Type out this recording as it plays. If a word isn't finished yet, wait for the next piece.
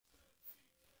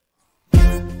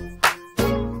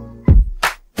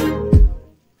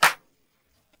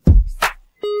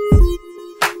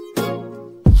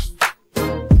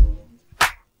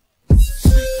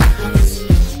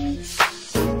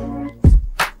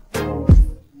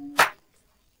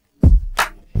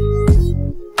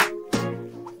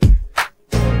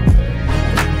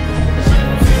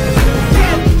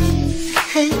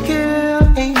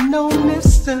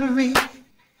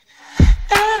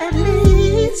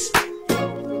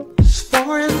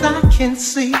can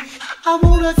see. I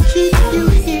wanna keep you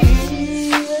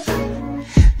here,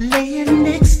 laying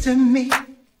next to me,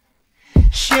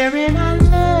 sharing our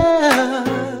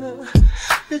love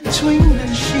between the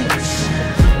sheets.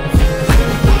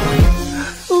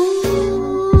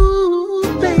 Ooh,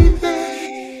 baby,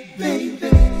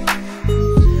 baby,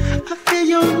 I feel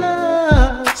your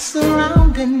love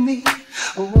surrounding me.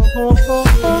 Oh, oh, oh,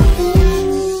 oh,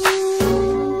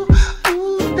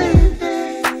 ooh, baby,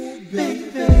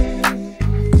 baby,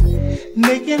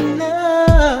 making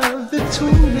love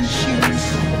between the sheets.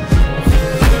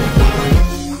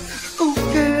 Oh,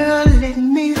 girl, let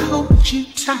me hold you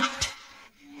tight,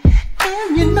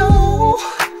 and you know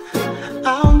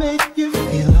I'll make you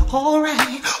feel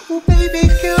alright. Oh, baby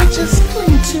girl, just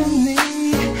cling to me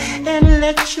and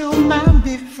let your mind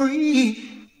be free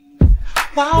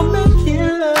while making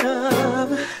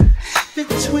love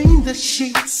between the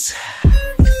sheets.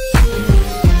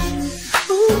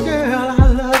 Ooh, girl, I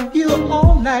love you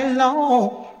all night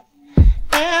long,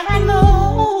 and I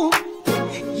know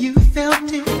you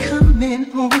felt it coming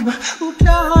home. Ooh,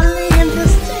 darling,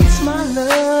 this tastes my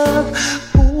love.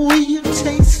 Ooh, you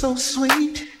taste so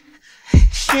sweet,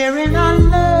 sharing our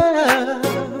love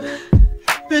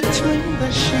between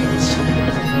the sheets.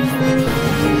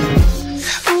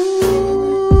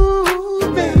 Ooh,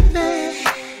 baby,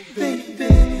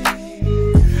 baby,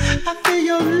 I feel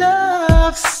your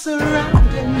love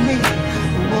surrounding me.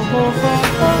 Oh, oh, oh,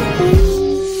 oh.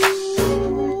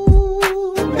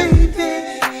 Ooh, baby,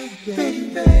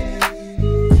 baby,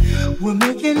 we're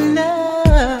making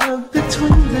love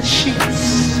between the sheets.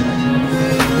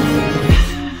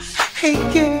 Hey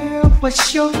girl,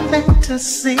 what's your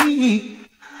fantasy?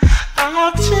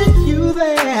 I'll take you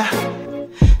there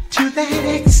to that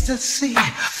ecstasy.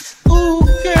 Ooh,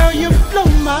 girl, you blow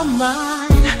my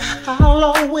mind. I'll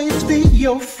always be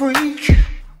your freak.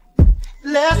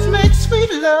 Let's make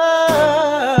sweet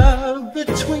love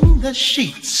between the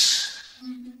sheets.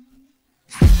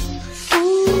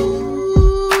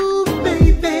 Ooh,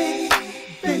 baby,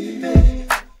 baby,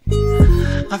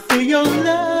 I feel your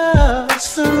love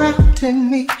surrounding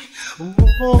me. Oh,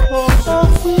 oh, oh, oh,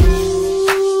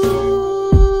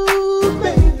 ooh,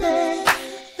 baby,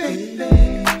 baby,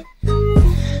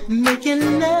 making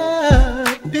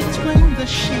love between the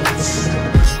sheets.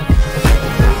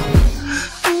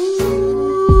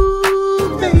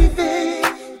 Ooh, baby,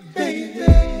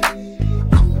 baby,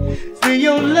 feel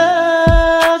your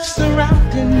love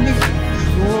surrounding me.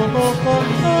 Oh, oh, oh,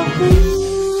 oh,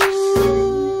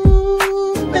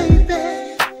 ooh, baby,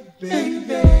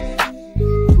 baby,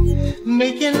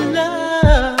 making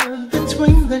love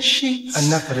between the sheets.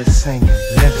 Enough of this singing,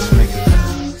 let's make it.